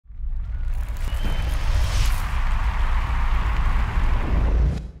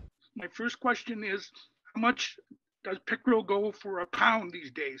first question is, how much does pickerel go for a pound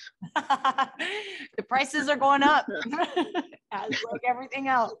these days? The prices are going up, as like everything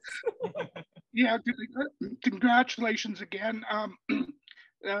else. Yeah, congratulations again.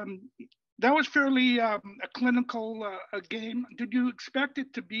 That was fairly a clinical game. Did you expect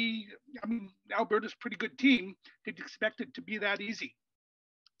it to be, I mean, Alberta's a pretty good team. Did you expect it to be that easy?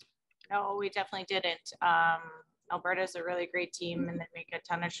 No, we definitely didn't. Alberta's a really great team and they make a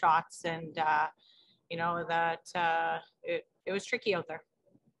ton of shots, and you know that it was tricky out there.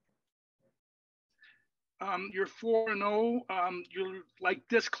 You're 4-0. You're like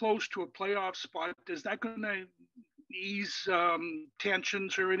this close to a playoff spot. Is that going to ease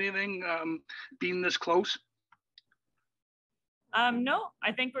tensions or anything, being this close? No,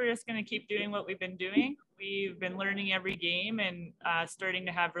 I think we're just going to keep doing what we've been doing. We've been learning every game and starting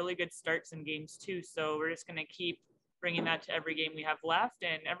to have really good starts in games too. So we're just going to keep bringing that to every game we have left.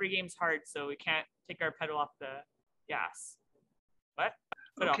 And every game's hard, so we can't take our pedal off the gas. What?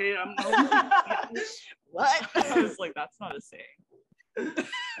 Okay. What? I was like, that's not a saying.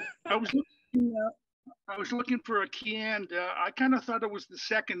 I was looking for a key end. I kind of thought it was the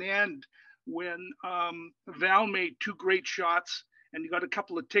second end when Val made two great shots and you got a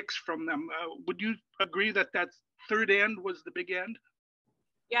couple of ticks from them. Would you agree that that third end was the big end?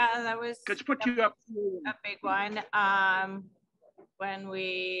 Yeah, that was put you up a big one. When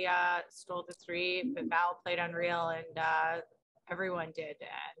we stole the three, Val played unreal, and everyone did,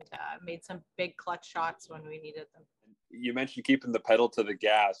 and made some big clutch shots when we needed them. You mentioned keeping the pedal to the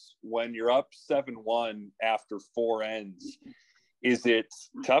gas. When you're up 7-1 after 4 ends, is it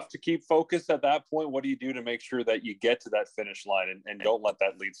tough to keep focused at that point? What do you do to make sure that you get to that finish line and don't let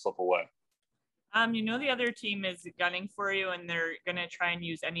that lead slip away? You know, the other team is gunning for you and they're going to try and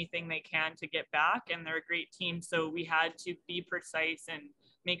use anything they can to get back, and they're a great team. So we had to be precise and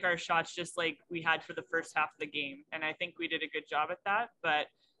make our shots just like we had for the first half of the game. And I think we did a good job at that. But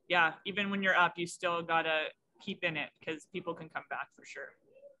yeah, even when you're up, you still got to keep in it because people can come back for sure.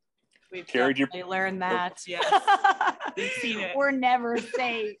 We've definitely learned that. Yes. We've seen it. We're never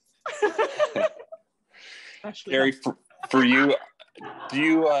safe. Kerri, for you,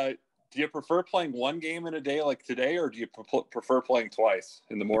 do you prefer playing one game in a day like today, or do you prefer playing twice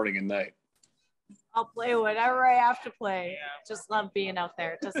in the morning and night? I'll play whatever I have to play. Yeah. Just love being out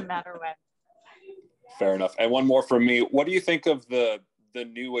there. It doesn't matter when. Fair enough. And one more from me. What do you think of the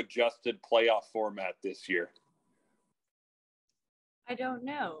new adjusted playoff format this year? I don't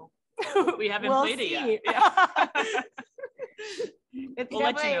know. We haven't played it yet. Yeah.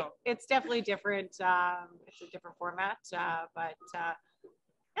 It's definitely different. It's a different format, but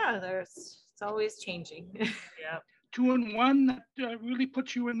yeah, it's always changing. Yeah. 2-1, that really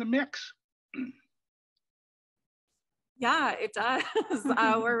puts you in the mix. Yeah, it does.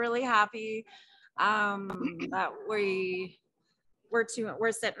 We're really happy that we're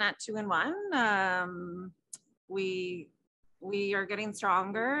sitting at 2-1. We are getting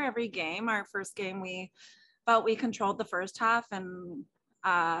stronger every game. Our first game, we felt we controlled the first half and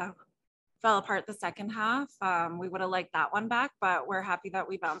fell apart the second half. We would have liked that one back, but we're happy that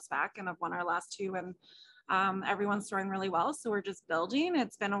we bounced back and have won our last two, and everyone's throwing really well. So we're just building.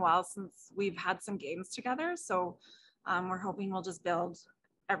 It's been a while since we've had some games together. So we're hoping we'll just build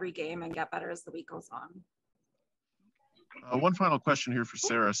every game and get better as the week goes on. One final question here for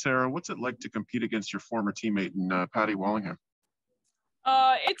Sarah. Sarah, what's it like to compete against your former teammate in Patty Wallingham?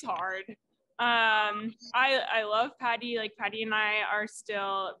 It's hard. I love Patty. Like, Patty and I are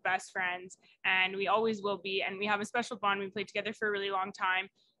still best friends, and we always will be. And we have a special bond. We played together for a really long time.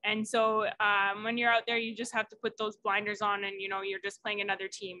 And so when you're out there, you just have to put those blinders on, and, you know, you're just playing another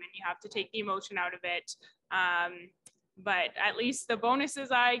team, and you have to take the emotion out of it. But at least the bonus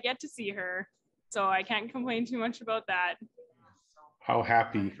is I get to see her. So I can't complain too much about that. How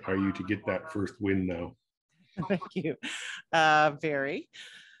happy are you to get that first win now? Thank you. Very.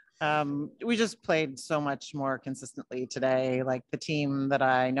 We just played so much more consistently today, like the team that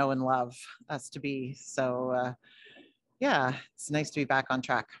I know and love us to be. So yeah, it's nice to be back on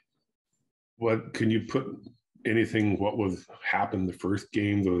track. What can you put anything, what was happened the first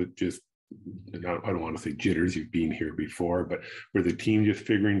game, though, just, I don't want to say jitters, you've been here before, but were the team just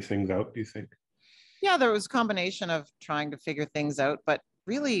figuring things out, do you think? Yeah, there was a combination of trying to figure things out, but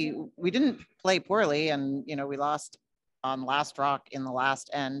really we didn't play poorly, and, you know, we lost on last rock in the last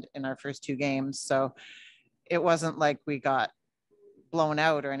end in our first two games. So it wasn't like we got blown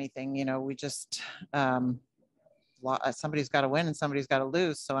out or anything, you know, we just, somebody's got to win and somebody's got to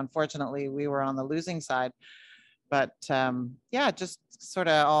lose. So unfortunately we were on the losing side, but yeah, just sort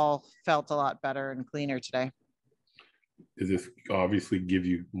of all felt a lot better and cleaner today. does this obviously give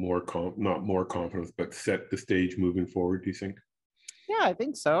you not more confidence, but set the stage moving forward, do you think? Yeah, I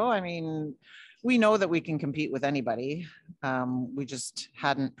think so. I mean, we know that we can compete with anybody. We just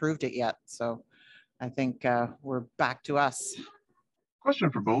hadn't proved it yet. So I think we're back to us.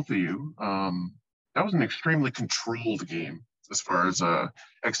 Question for both of you. That was an extremely controlled game as far as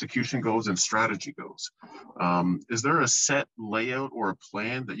execution goes and strategy goes. Is there a set layout or a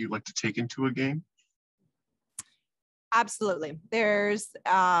plan that you'd like to take into a game? Absolutely.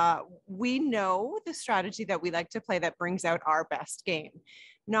 We know the strategy that we like to play that brings out our best game.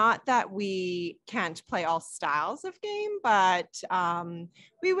 Not that we can't play all styles of game, but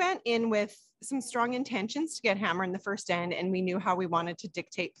we went in with some strong intentions to get hammer in the first end, and we knew how we wanted to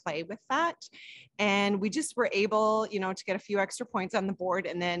dictate play with that. And we just were able, to get a few extra points on the board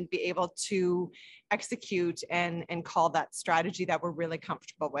and then be able to execute and call that strategy that we're really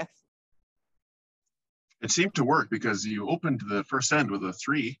comfortable with. It seemed to work because you opened the first end with a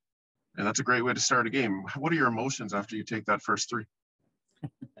 3, and that's a great way to start a game. What are your emotions after you take that first 3?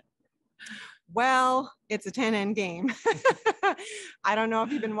 Well, it's a 10-end game. I don't know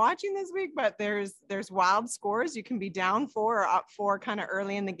if you've been watching this week, but there's wild scores. You can be down 4 or up 4 kind of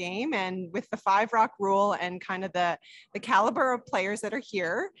early in the game. And with the 5-rock rule and kind of the caliber of players that are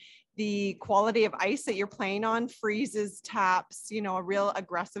here, the quality of ice that you're playing on, freezes, taps, a real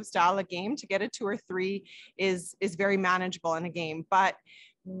aggressive style of game, to get a 2 or 3 is very manageable in a game. But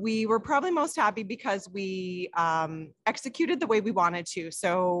we were probably most happy because we executed the way we wanted to.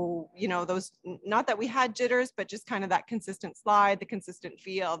 So, those, not that we had jitters, but just kind of that consistent slide, the consistent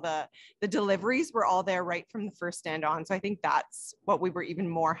feel, the deliveries were all there right from the first stand on. So I think that's what we were even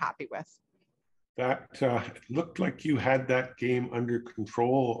more happy with. That looked like you had that game under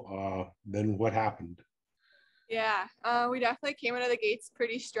control. Then what happened? Yeah, we definitely came out of the gates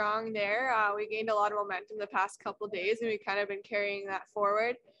pretty strong there. We gained a lot of momentum the past couple of days, and we kind of been carrying that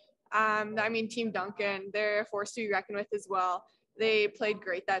forward. Team Duncan, they're a force to be reckoned with as well. They played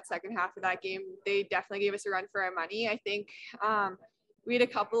great that second half of that game. They definitely gave us a run for our money. I think we had a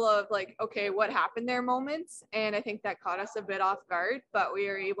couple of what happened there moments, and I think that caught us a bit off guard, but we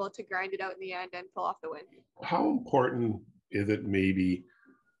were able to grind it out in the end and pull off the win. How important is it maybe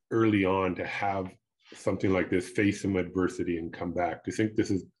early on to have something like this, face some adversity and come back? Do you think this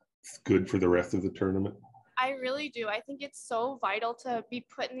is good for the rest of the tournament? I really do. I think it's so vital to be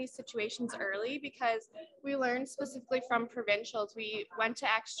put in these situations early, because we learned specifically from provincials. We went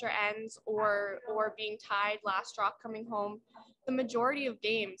to extra ends or being tied, last rock coming home, the majority of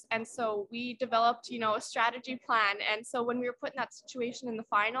games. And so we developed, a strategy plan. And so when we were put in that situation in the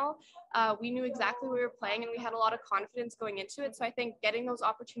final, we knew exactly what we were playing, and we had a lot of confidence going into it. So I think getting those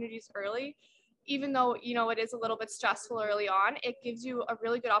opportunities early, even though, it is a little bit stressful early on, it gives you a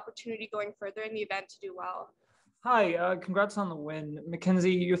really good opportunity going further in the event to do well. Hi, congrats on the win.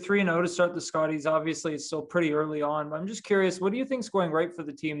 Mackenzie, you're 3-0 to start the Scotties. Obviously, it's still pretty early on, but I'm just curious, what do you think is going right for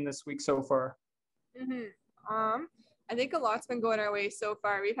the team this week so far? I think a lot's been going our way so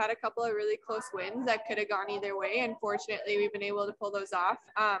far. We've had a couple of really close wins that could have gone either way. Unfortunately, we've been able to pull those off.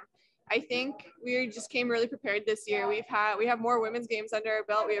 I think we just came really prepared this year. We have more women's games under our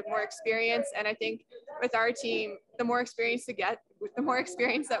belt. We have more experience, and I think with our team, the more experience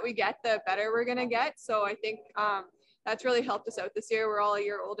that we get, the better we're gonna get. So I think that's really helped us out this year. We're all a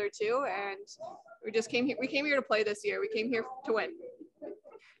year older too, and we came here to play this year. We came here to win.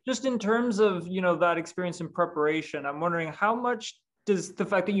 Just in terms of that experience and preparation, I'm wondering, how much does the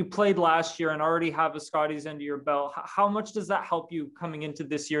fact that you played last year and already have a Scotties under your belt, how much does that help you coming into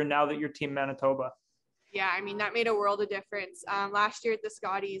this year now that you're Team Manitoba? Yeah, that made a world of difference. Last year at the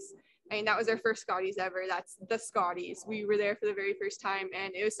Scotties, that was our first Scotties ever. That's the Scotties. We were there for the very first time,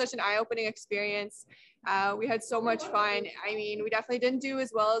 and it was such an eye-opening experience. We had so much fun. We definitely didn't do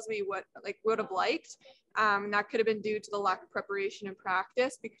as well as we would have liked. That could have been due to the lack of preparation and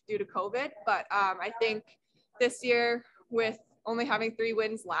practice due to COVID. But I think this year, with only having 3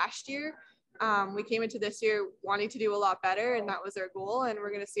 wins last year, we came into this year wanting to do a lot better, and that was our goal, and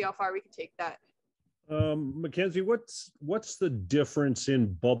we're going to see how far we can take that. Mackenzie, what's the difference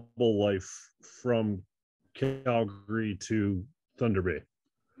in bubble life from Calgary to Thunder Bay?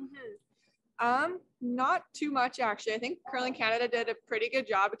 Not too much, actually. I think Curling Canada did a pretty good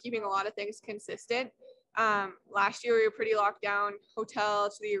job of keeping a lot of things consistent. Last year we were pretty locked down,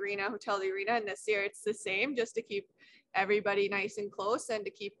 hotel to the arena, and this year it's the same, just to keep everybody nice and close and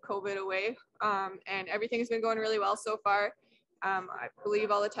to keep COVID away. And everything's been going really well so far. I believe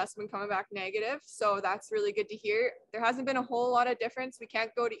all the tests have been coming back negative, so that's really good to hear. There hasn't been a whole lot of difference. We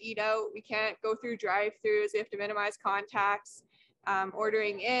can't go to eat out. We can't go through drive-thrus. We have to minimize contacts.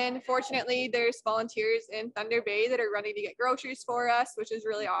 ordering in. Fortunately, there's volunteers in Thunder Bay that are running to get groceries for us, which is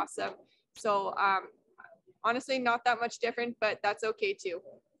really awesome. So honestly, not that much different, but that's okay too.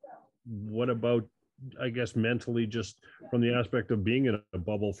 What about, I guess, mentally, just from the aspect of being in a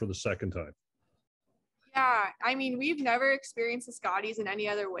bubble for the second time? Yeah, I mean, we've never experienced the Scotties in any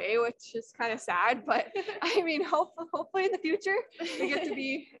other way, which is kind of sad. But I mean, hopefully in the future we get to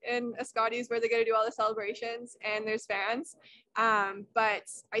be in a Scotties where they get to do all the celebrations and there's fans. But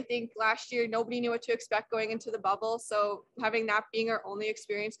I think last year nobody knew what to expect going into the bubble. So having that being our only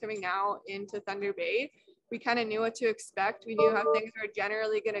experience coming now into Thunder Bay, we kind of knew what to expect. We knew how things are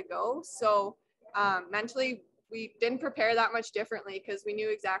generally going to go. So mentally, we didn't prepare that much differently because we knew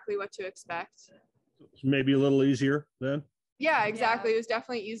exactly what to expect. Maybe a little easier then? Yeah, exactly. It was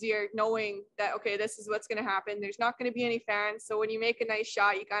definitely easier knowing that, okay, this is what's going to happen. There's not going to be any fans. So when you make a nice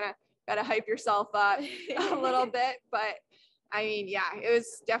shot, you kind of got to hype yourself up a little bit. But I mean, yeah, it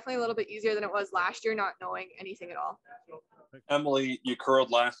was definitely a little bit easier than it was last year, not knowing anything at all. Emily, you curled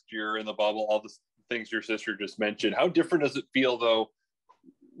last year in the bubble, all the things your sister just mentioned. How different does it feel, though,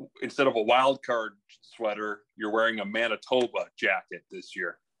 instead of a wild card sweater, you're wearing a Manitoba jacket this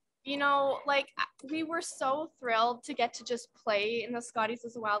year? You know, like, we were so thrilled to get to just play in the Scotties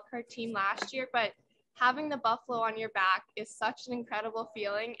as a wildcard team last year, but having the buffalo on your back is such an incredible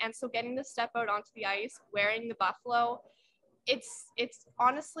feeling. And so getting to step out onto the ice wearing the buffalo, it's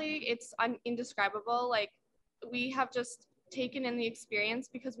honestly, it's indescribable. Like, we have just taken in the experience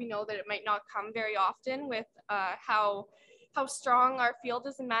because we know that it might not come very often with how strong our field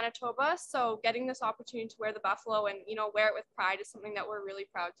is in Manitoba. So getting this opportunity to wear the buffalo and, you know, wear it with pride is something that we're really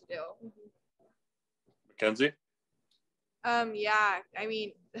proud to do. Mackenzie? Yeah, I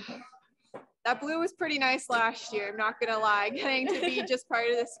mean, that blue was pretty nice last year. I'm not going to lie. Getting to be just part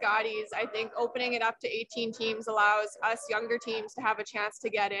of the Scotties, I think opening it up to 18 teams allows us younger teams to have a chance to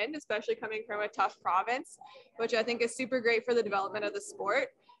get in, especially coming from a tough province, which I think is super great for the development of the sport.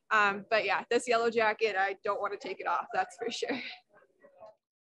 But yeah, this yellow jacket, I don't want to take it off. That's for sure.